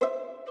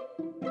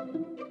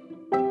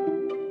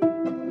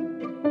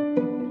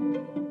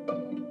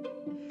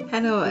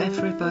Hello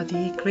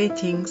everybody,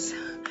 greetings.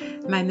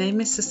 My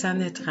name is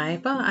Susanne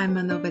Treiber. I'm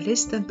a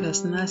novelist and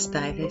personal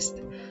stylist.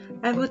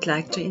 I would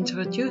like to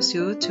introduce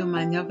you to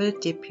my novel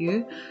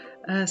debut,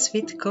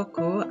 Sweet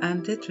Cocoa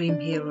and the Dream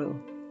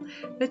Hero,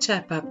 which I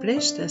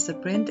published as a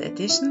print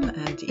edition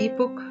and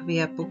ebook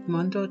via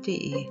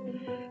bookmondo.de.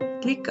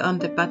 Click on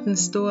the button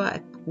store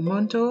at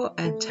Bookmondo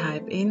and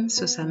type in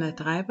Susanne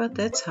Treiber.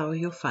 That's how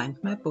you find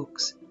my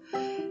books.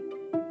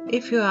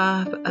 If you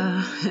are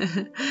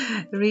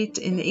read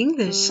in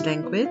English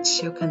language,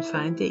 you can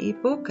find the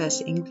ebook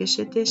as English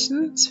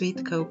edition,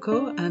 Sweet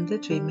Cocoa and the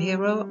Dream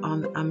Hero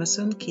on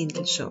Amazon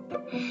Kindle Shop.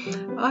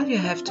 All you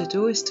have to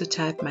do is to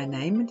type my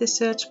name in the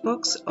search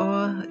box,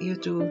 or you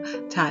do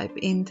type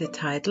in the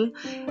title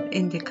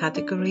in the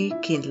category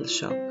Kindle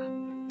Shop.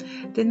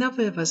 The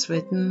novel was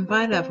written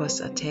while I was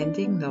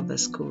attending novel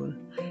school.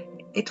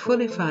 It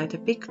fulfilled a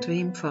big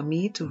dream for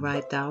me to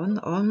write down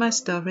all my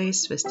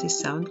stories with this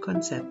sound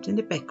concept in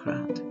the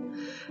background.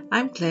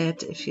 I'm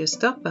glad if you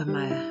stop by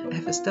my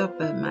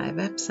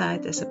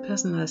website as a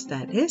personal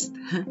stylist,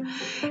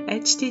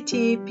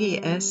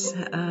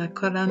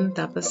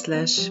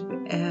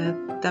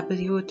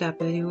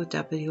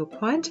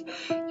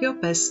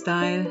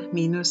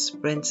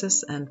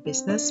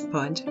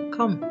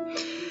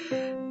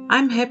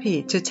 I'm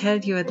happy to tell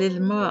you a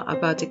little more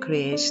about the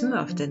creation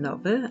of the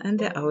novel and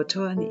the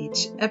author in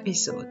each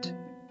episode.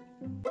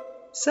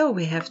 So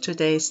we have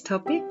today's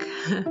topic.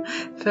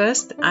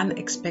 First,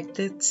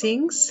 unexpected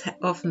things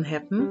often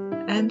happen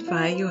and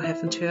why you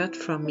haven't heard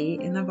from me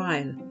in a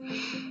while.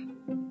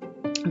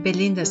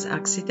 Belinda's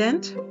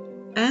accident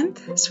and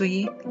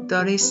 3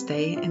 Doris'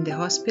 stay in the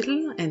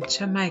hospital in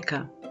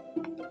Jamaica.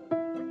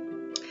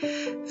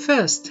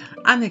 First,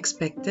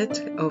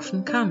 unexpected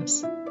often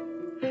comes.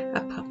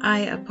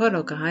 I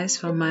apologize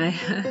for my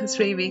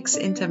 3 weeks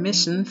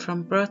intermission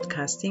from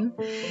broadcasting,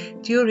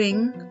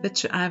 during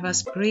which I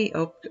was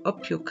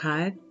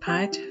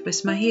preoccupied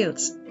with my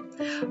heels.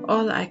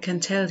 All I can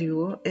tell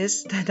you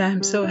is that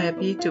I'm so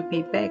happy to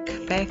be back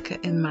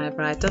in my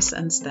writer's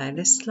and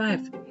stylist's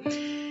life.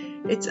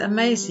 It's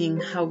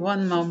amazing how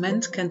one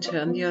moment can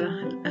turn your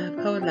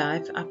whole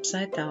life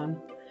upside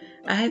down.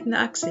 I had an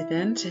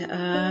accident 3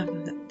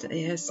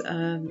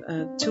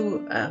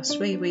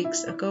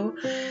 weeks ago,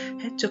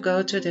 had to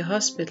go to the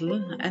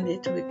hospital, and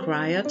it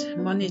required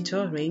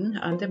monitoring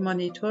on the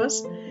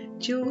monitors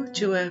due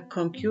to a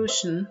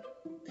concussion.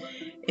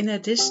 In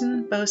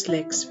addition, both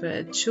legs were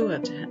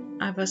injured.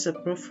 It was a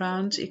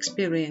profound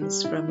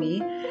experience for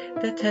me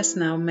that has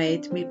now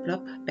made me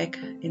plop back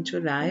into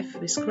life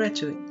with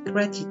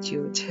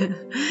gratitude.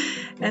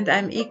 And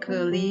I'm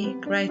equally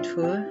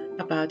grateful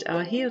about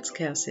our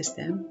healthcare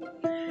system,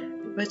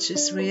 which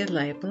is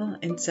reliable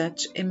in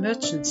such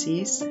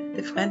emergencies,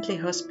 the friendly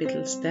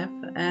hospital staff,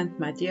 and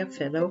my dear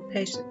fellow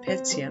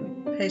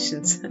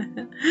patients.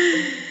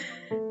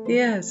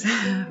 Yes,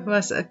 it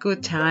was a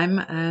good time,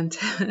 and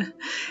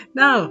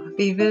now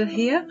we will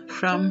hear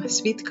from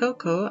Sweet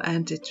Cocoa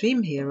and the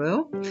Dream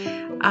Hero.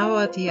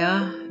 Our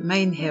dear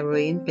main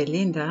heroine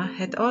Belinda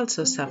had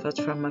also suffered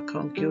from a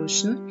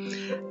concussion.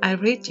 I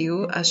read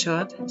you a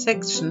short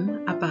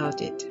section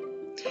about it.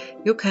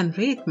 You can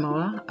read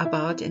more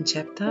about in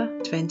chapter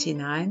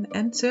 29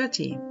 and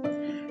 30.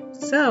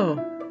 So,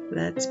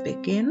 let's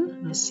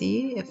begin. Let's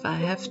see if I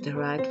have the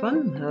right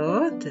one.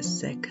 No, the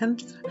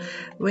second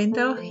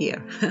window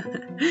here.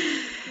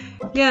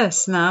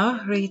 Yes, now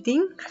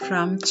reading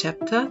from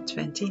chapter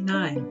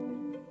 29.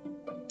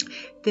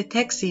 The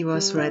taxi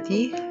was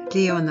ready.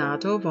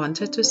 Leonardo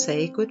wanted to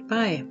say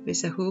goodbye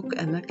with a hook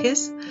and a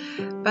kiss,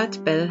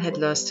 but Belle had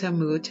lost her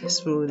mood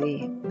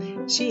thoroughly.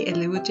 She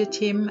eluded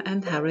him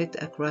and hurried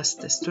across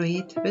the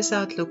street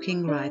without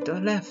looking right or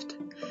left.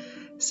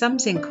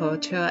 Something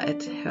caught her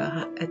at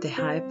the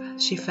hip.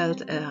 She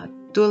felt a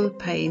dull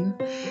pain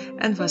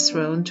and was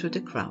thrown to the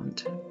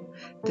ground.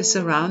 The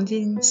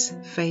surroundings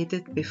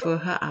faded before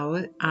her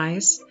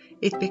eyes.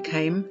 It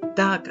became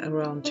dark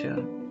around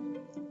her.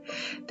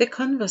 The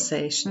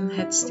conversation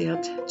had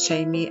stirred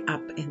Jamie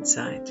up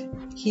inside.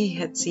 He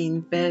had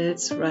seen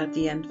Belle's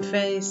radiant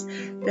face.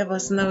 There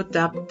was no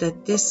doubt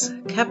that this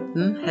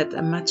captain had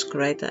a much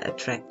greater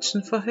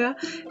attraction for her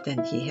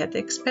than he had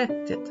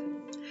expected.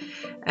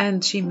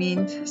 And she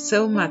meant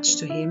so much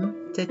to him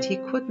that he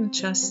couldn't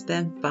just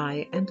stand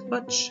by and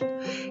watch.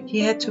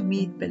 He had to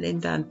meet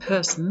Belinda in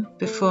person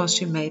before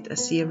she made a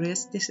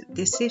serious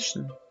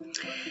decision.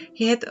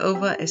 He had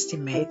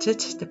overestimated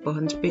the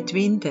bond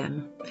between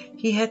them.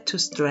 He had to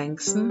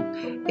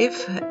strengthen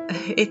if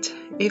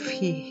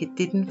he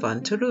didn't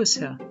want to lose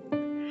her.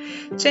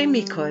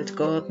 Jamie called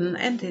Gordon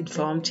and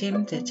informed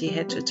him that he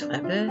had to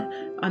travel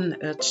on an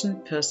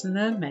urgent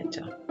personal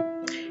matter.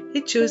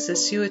 He chose a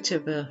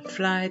suitable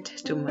flight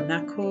to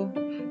Monaco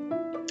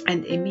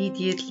and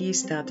immediately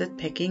started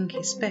packing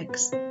his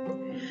bags.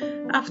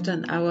 After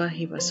an hour,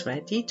 he was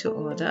ready to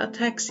order a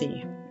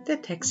taxi. The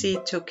taxi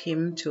took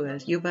him to a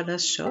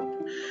jeweler's shop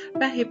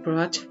where he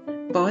bought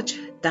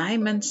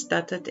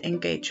diamond-studded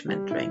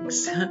engagement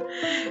rings.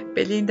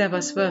 Belinda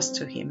was worse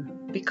to him.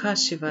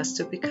 because she was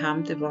to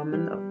become the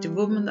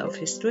woman of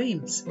his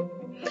dreams.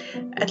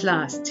 At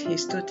last he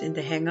stood in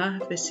the hangar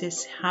with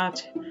his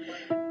heart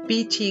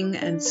beating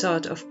and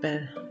thought of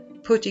Belle,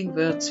 putting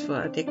words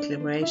for a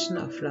declaration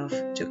of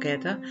love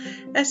together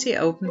as he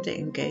opened the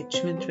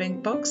engagement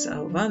ring box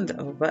over and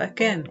over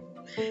again.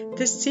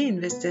 The scene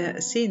with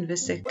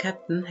the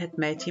captain had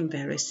made him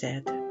very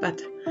sad,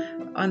 but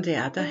on the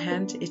other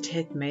hand it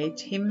had made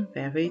him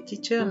very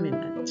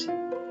determined.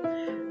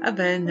 A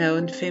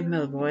well-known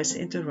female voice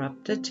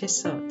interrupted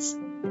his thoughts.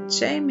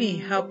 "Jamie,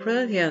 how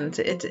brilliant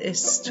it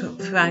is to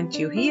find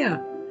you here!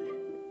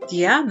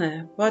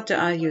 Diane, what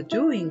are you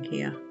doing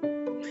here?"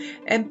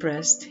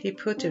 Impressed, he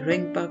put the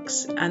ring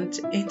box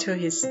into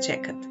his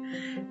jacket.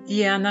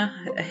 Diane,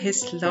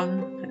 his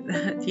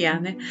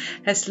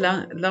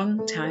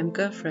long-time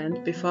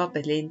girlfriend before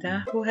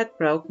Belinda, who had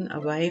broken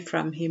away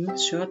from him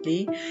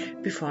shortly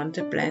before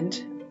the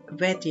planned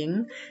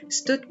wedding,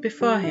 stood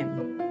before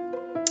him.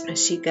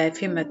 She gave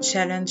him a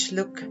challenging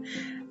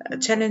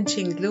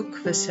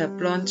look with her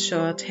blonde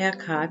short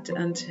haircut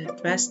and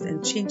dressed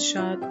in jean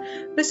short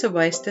with a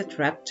waisted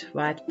wrapped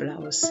white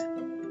blouse.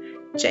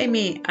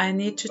 "Jamie, I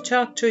need to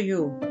talk to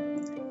you."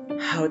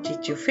 "How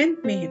did you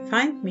find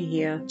me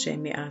here?"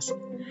 Jamie asked.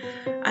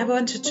 "I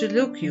wanted to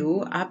look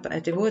you up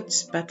at the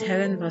woods, but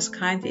Helen was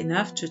kind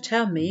enough to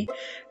tell me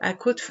I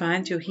could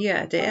find you here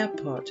at the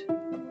airport."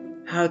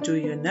 "How do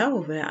you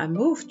know where I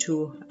moved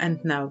to and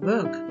now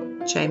work?"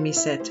 Jamie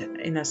said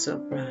in a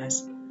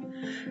surprise.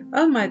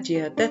 "Oh, my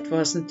dear, that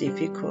wasn't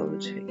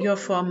difficult. Your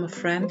former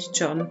friend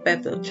John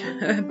blabbered.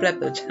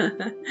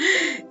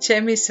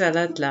 Jamie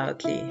swallowed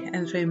loudly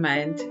and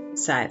remained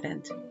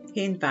silent.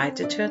 He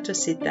invited her to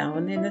sit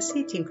down in a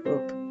seating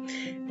group.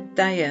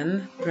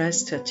 Diane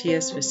pressed her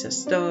tears with her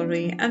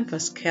story and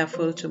was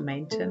careful to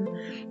maintain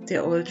the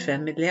old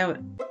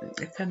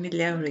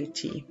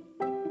familiarity.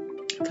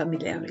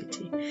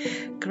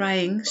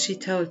 Crying, she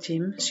told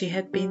him she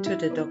had been to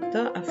the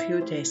doctor a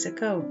few days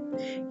ago.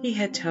 He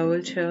had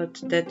told her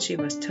that she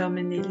was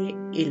terminally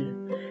ill.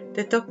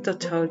 The doctor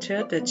told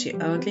her that she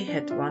only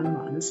had 1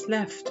 month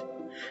left.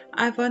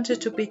 "I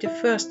wanted to be the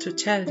first to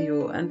tell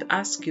you and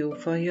ask you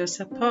for your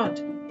support."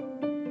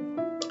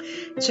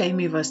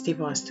 Jamie was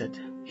devastated.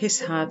 His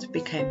heart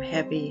became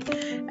heavy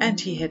and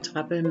he had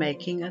trouble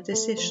making a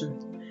decision.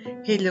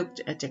 He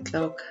looked at the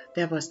clock.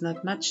 There was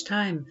not much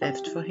time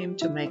left for him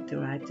to make the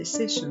right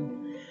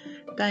decision.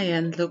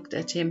 Diane looked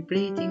at him,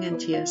 bleeding in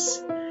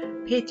tears.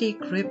 Pity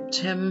gripped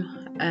him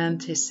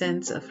and his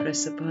sense of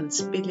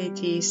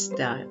responsibility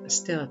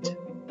stirred.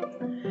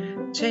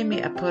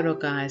 Jamie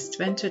apologized,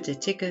 went to the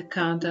ticket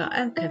counter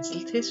and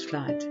cancelled his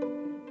flight.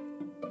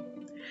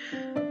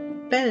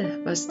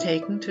 Belle was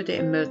taken to the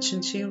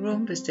emergency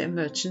room with the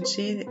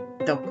emergency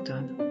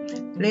doctor.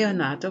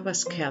 Leonardo was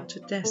scared to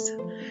death.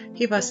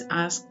 He was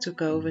asked to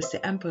go with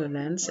the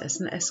ambulance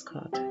as an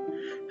escort.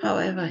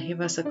 However, he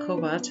was a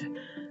coward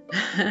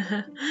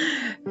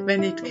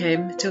when it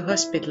came to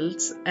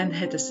hospitals and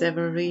had a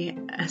severe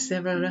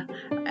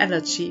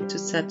allergy to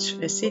such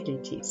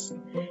facilities.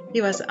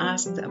 He was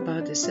asked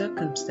about the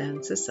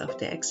circumstances of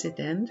the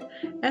accident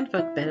and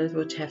what Belle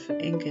would have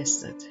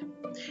ingested.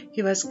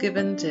 He was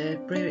given the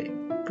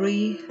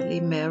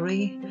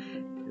preliminary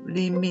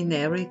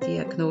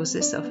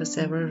diagnosis of a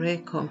cerebral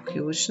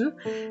concussion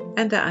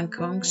and the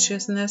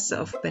unconsciousness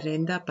of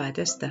Belinda by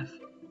the staff.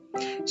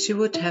 She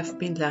would have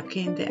been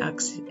lucky in the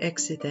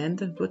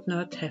accident and would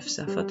not have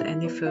suffered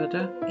any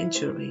further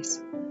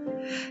injuries.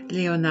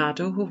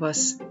 Leonardo, who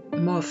was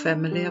more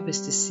familiar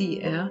with the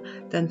sea air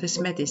than with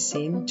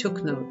medicine,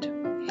 took note.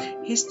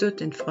 He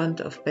stood in front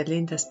of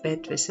Belinda's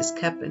bed with his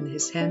cap in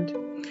his hand.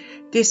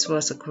 This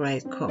was a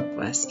great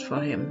conquest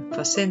for him,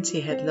 for since he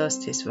had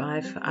lost his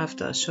wife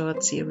after a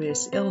short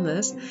serious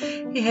illness,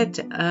 he had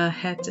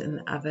had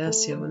an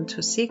aversion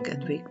to sick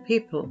and weak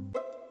people.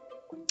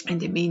 In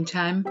the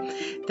meantime,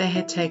 they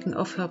had taken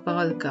off her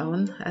ball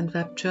gown and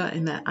wrapped her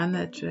in an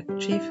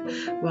unattractive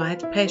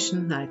white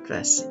patient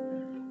nightdress.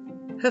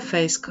 Her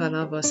face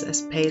color was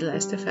as pale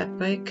as the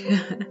fabric,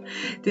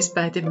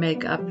 despite the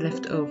make-up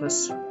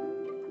leftovers.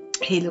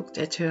 He looked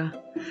at her.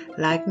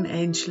 Like an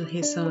angel,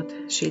 he thought,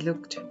 she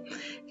looked.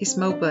 His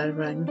mobile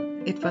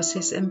rang. It was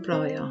his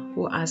employer,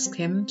 who asked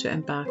him to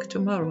embark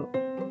tomorrow.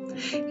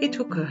 He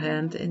took her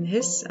hand in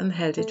his and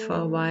held it for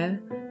a while,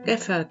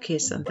 gave her a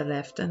kiss on the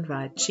left and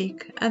right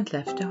cheek, and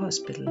left the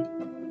hospital.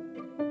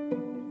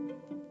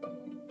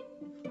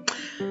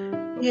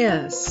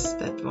 Yes,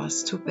 that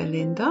was to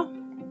Belinda.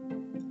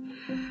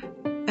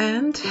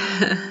 And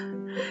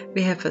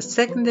we have a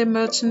second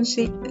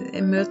emergency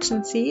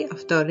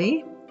of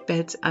Dolly,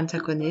 Belle's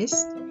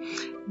antagonist,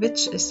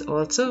 which is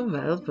also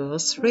well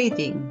worth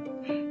reading.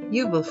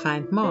 You will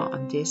find more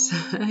on this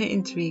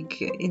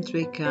intriguing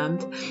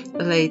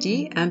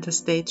lady and a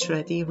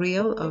stage-ready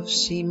reel of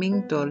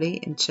scheming Dolly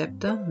in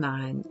chapter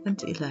 9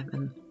 and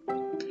 11.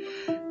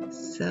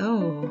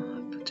 So,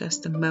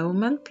 just a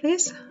moment,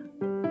 please.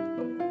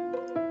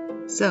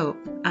 So,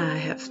 I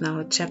have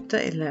now chapter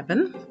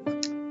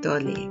 11,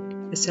 Dolly,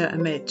 is her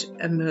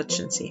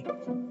emergency.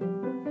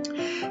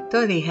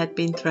 Dolly had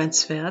been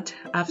transferred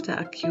after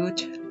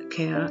acute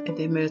care in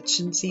the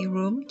emergency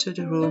room to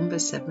the room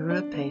with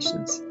several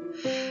patients,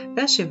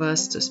 where she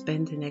was to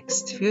spend the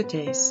next few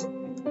days.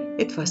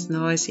 It was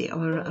noisy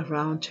all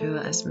around her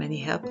as many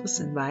helpers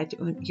in white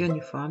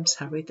uniforms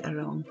hurried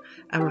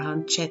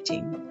around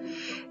chatting.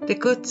 The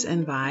goods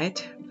in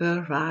white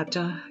were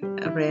rather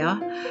rare,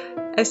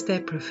 as they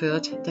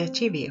preferred their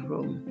TV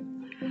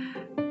room.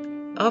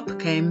 Rob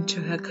came to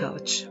her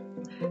couch,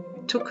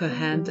 took her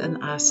hand and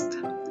asked,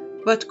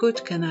 "What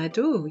good can I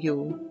do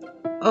you?"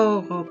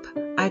 "Oh, Rob,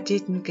 I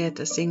didn't get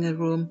a single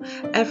room.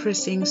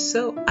 Everything's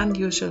so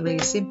unusually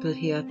simple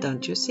here,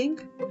 don't you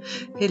think?"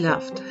 He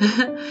laughed.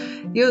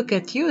 "You'll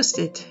get used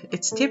to it.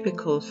 It's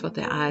typical for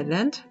the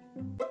island."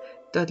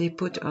 Dolly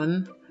put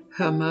on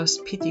her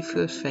most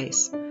pitiful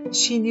face.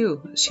 She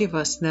knew she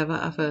was never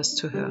averse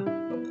to her.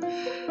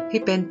 He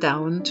bent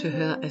down to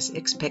her as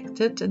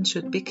expected and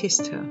should be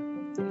kissed her.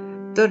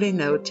 Dolly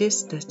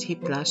noticed that he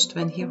blushed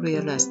when he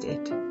realized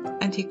it,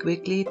 and he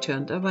quickly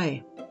turned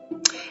away.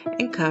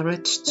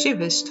 Encouraged, she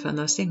wished for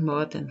nothing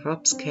more than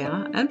Rob's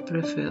care and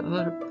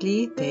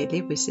preferably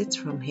daily visits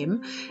from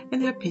him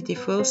in her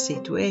pitiful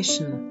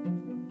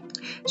situation.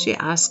 She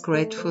asked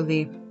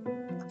gracefully,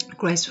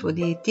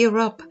 "Dear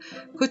Rob,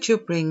 could you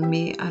bring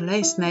me a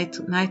lace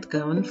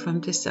nightgown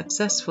from this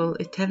successful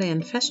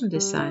Italian fashion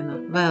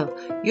designer? Well,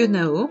 you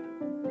know."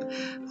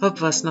 Rob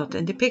was not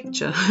in the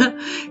picture.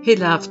 He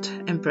laughed,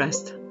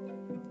 impressed.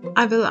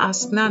 "I will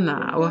ask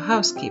Nana, our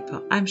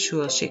housekeeper. I'm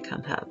sure she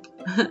can help."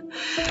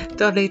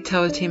 Dolly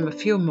told him a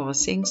few more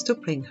things to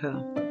bring her.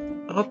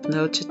 Rob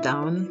noted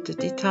down the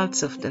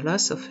details of the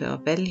loss of her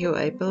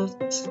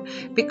valuables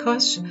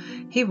because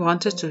he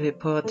wanted to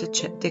report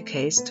the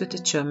case to the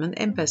German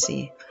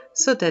embassy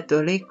so that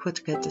Dolly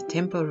could get a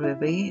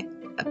temporary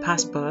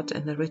passport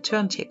and a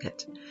return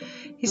ticket.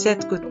 He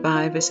said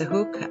goodbye with a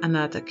hug,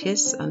 another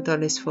kiss on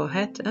Dolly's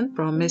forehead, and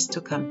promised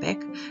to come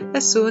back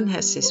as soon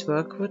as his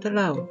work would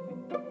allow.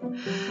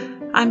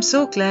 "I'm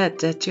so glad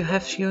that you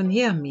have you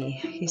near me,"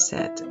 he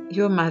said.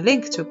 "You're my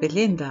link to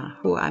Belinda,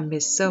 who I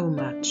miss so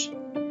much."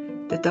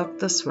 The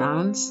doctor's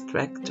rounds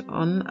dragged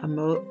on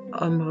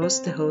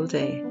almost the whole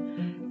day.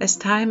 As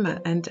time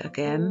and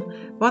again,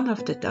 one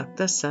of the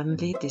doctors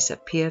suddenly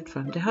disappeared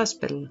from the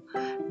hospital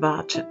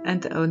ward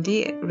and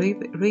only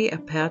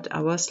reappeared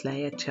hours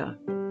later.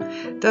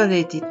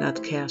 Dolly did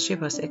not care. She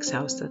was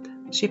exhausted.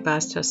 She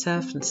bathed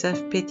herself in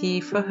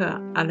self-pity for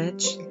her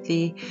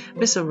allegedly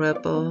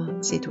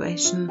miserable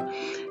situation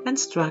and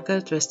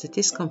struggled with the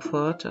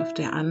discomfort of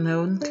the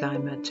unknown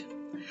climate.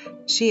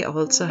 She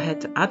also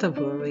had other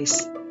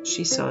worries.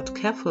 She thought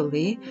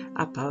carefully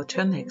about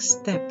her next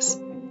steps.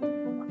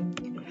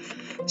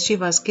 She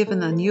was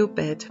given a new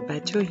bed by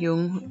two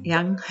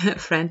young,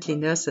 friendly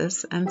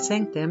nurses and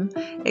thanked them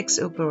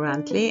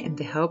exuberantly in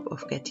the hope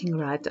of getting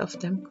rid of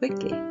them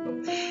quickly.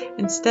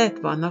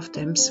 Instead, one of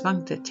them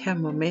swung the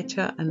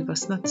thermometer and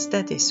was not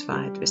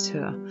satisfied with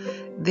her.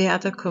 The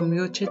other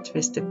commuted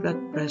with the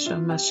blood pressure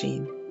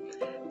machine.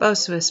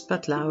 Both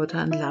whispered louder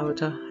and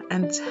louder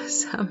and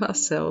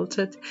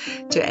somersaulted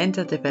to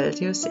enter the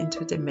values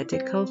into the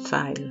medical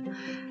file.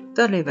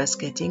 Dolly was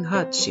getting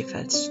hot. She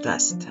felt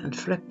stressed and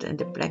flipped in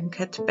the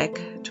blanket back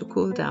to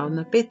cool down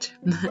a bit.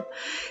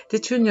 The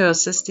two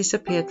nurses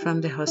disappeared from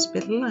the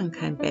hospital and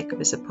came back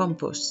with a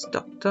pompous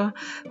doctor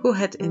who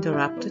had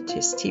interrupted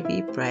his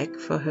TV break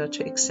for her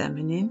to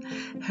examine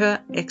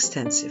her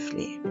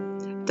extensively.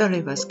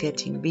 Dolly was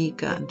getting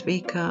weaker and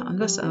weaker and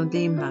was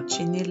only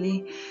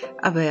marginally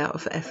aware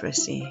of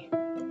everything.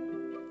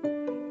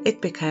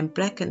 It became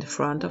black in the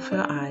front of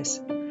her eyes.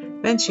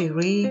 When she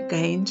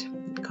regained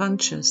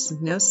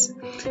consciousness,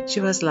 she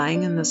was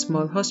lying in a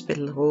small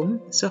hospital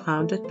room,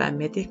 surrounded by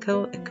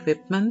medical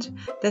equipment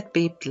that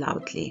beeped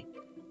loudly.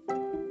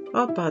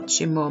 "Robert,"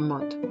 she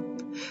murmured.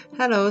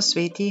 "Hello,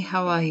 sweetie,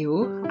 how are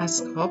you?"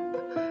 asked Rob,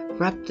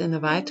 wrapped in a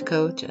white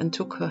coat, and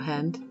took her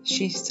hand.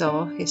 She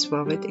saw his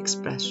worried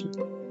expression.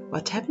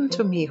 "What happened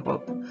to me,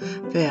 Rob?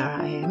 Where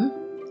I am?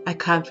 I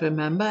can't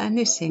remember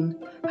anything.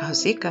 How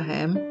sick I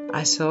am,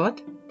 I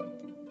thought."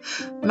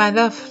 "My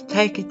love,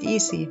 take it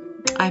easy.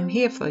 I'm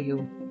here for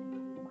you."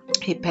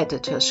 He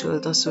patted her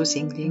shoulder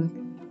soothingly.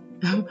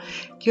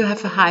 "You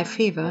have a high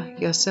fever,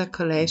 your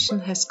circulation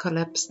has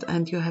collapsed,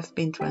 and you have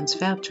been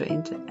transferred to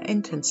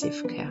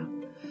intensive care.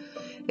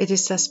 It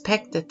is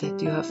suspected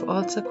that you have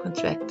also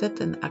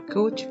contracted an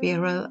acute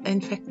viral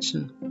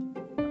infection.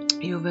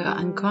 You were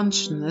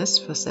unconscious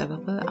for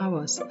several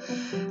hours.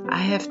 I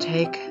have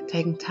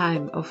taken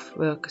time off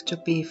work to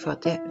be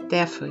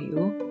there for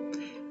you."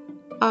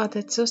 "Oh,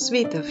 that's so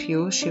sweet of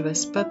you," she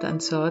whispered,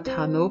 and thought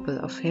how noble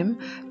of him,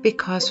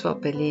 because for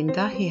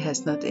Belinda he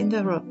has not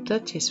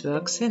interrupted his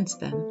work since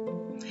then.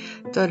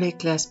 Dolly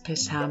clasped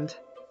his hand.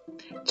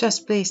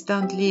 "Just please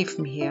don't leave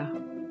me here."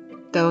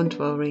 "Don't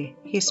worry,"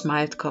 he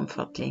smiled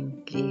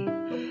comfortingly.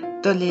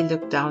 Dolly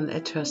looked down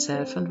at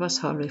herself and was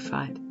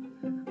horrified.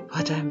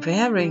 "What I'm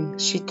wearing!"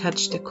 She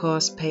touched the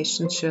coarse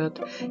patient shirt,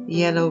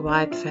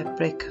 yellow-white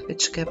fabric,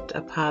 which kept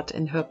apart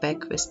in her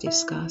back with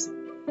disgust.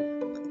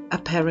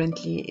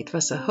 Apparently it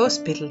was a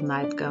hospital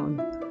nightgown.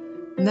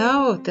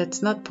 No,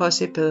 that's not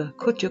possible.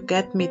 Could you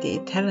get me the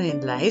Italian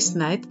lace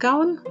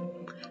nightgown?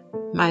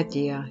 My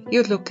dear,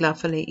 you look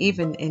lovely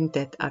even in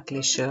that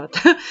ugly shirt.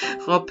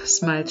 Rob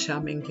smiled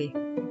charmingly.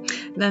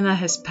 Nana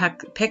has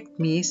packed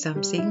me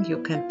something.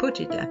 You can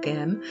put it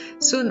again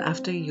soon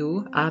after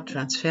you are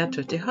transferred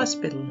to the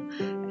hospital.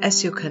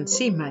 As you can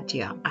see, my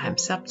dear, I am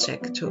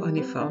subject to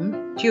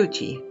uniform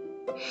duty.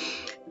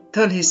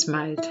 Dolly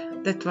smiled.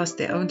 That was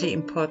the only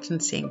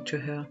important thing to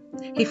her.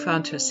 He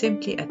found her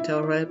simply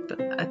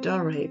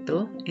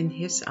adorable in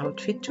his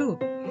outfit too.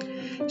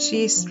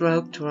 She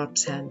stroked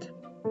Rob's hand.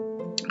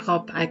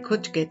 Rob, I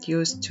could get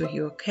used to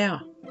your care.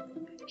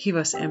 He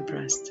was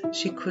impressed.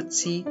 She could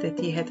see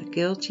that he had a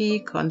guilty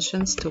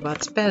conscience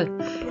towards Belle.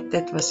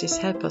 That was his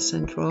helper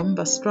syndrome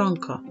was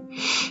stronger.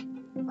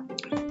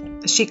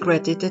 She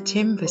credited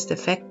him with the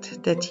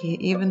fact that he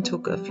even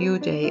took a few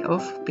days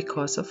off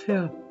because of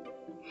her.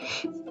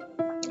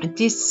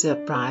 This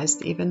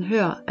surprised even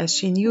her, as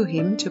she knew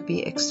him to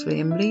be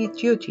extremely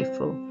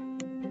dutiful.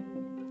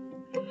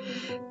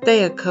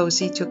 Their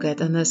cozy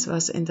togetherness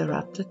was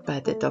interrupted by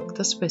the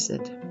doctor's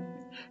visit.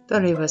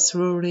 Dolly was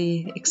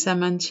thoroughly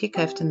examined. He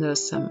gave the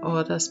nurse some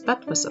orders,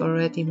 but was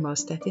already more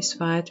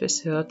satisfied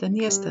with her than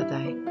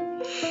yesterday.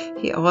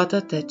 He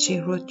ordered that she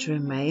would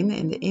remain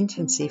in the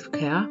intensive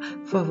care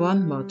for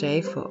one more day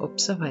for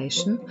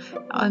observation,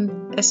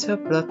 and as her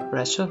blood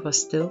pressure was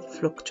still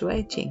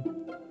fluctuating.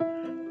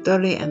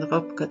 Dolly and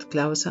Rob got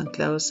closer and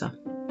closer.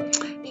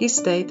 He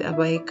stayed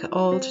awake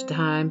all the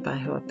time by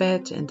her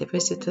bed in the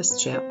visitor's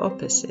chair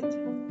opposite.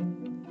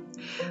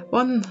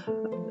 On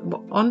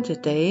the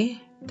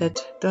day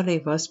that Dolly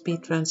was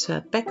being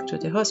transferred back to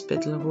the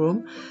hospital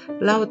room,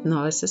 loud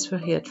noises were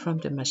heard from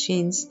the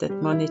machines that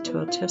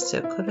monitored her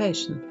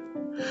circulation.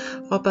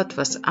 Robert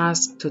was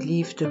asked to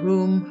leave the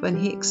room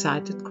when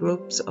excited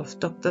groups of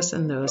doctors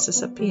and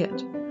nurses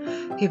appeared.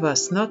 He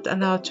was not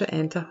allowed to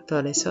enter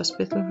Dolly's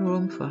hospital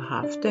room for a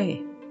half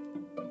day.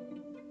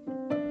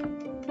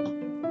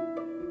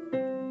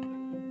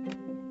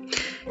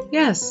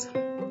 Yes.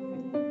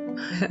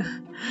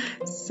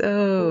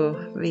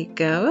 So we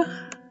go.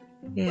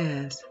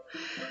 Yes.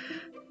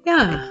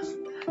 Yeah,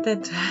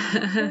 that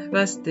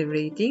was the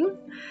reading.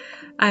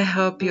 I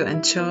hope you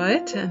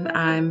enjoyed, and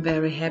I'm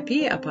very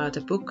happy about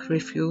a book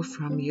review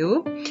from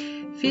you.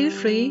 Feel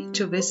free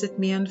to visit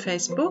me on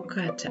Facebook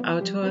at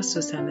Autor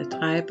Susanne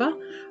Treiber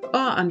or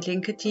on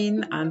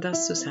LinkedIn under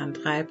Susanne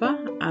Treiber,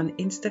 on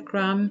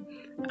Instagram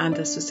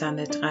under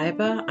Susanne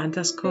Treiber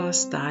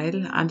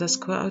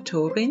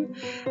 _style_Autorin,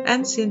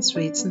 and since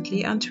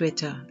recently on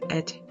Twitter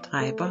at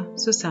Treiber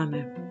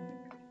Susanne.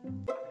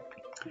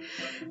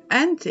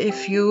 And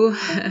if you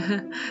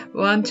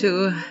want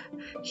to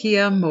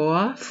hear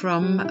more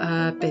from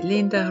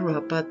Belinda,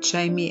 Robert,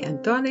 Jamie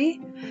and Dolly,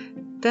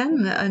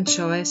 then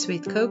enjoy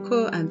Sweet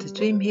Cocoa and the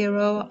Dream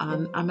Hero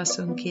on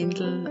Amazon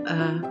Kindle.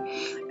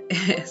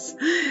 Yes,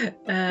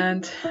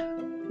 and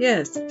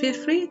yes, feel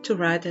free to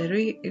write a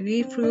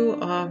review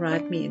or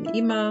write me an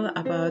email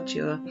about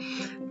your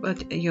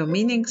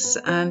meanings,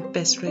 and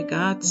best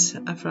regards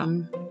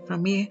from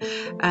me,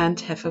 and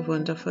have a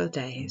wonderful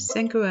day.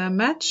 Thank you very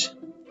much.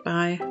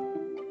 Bye.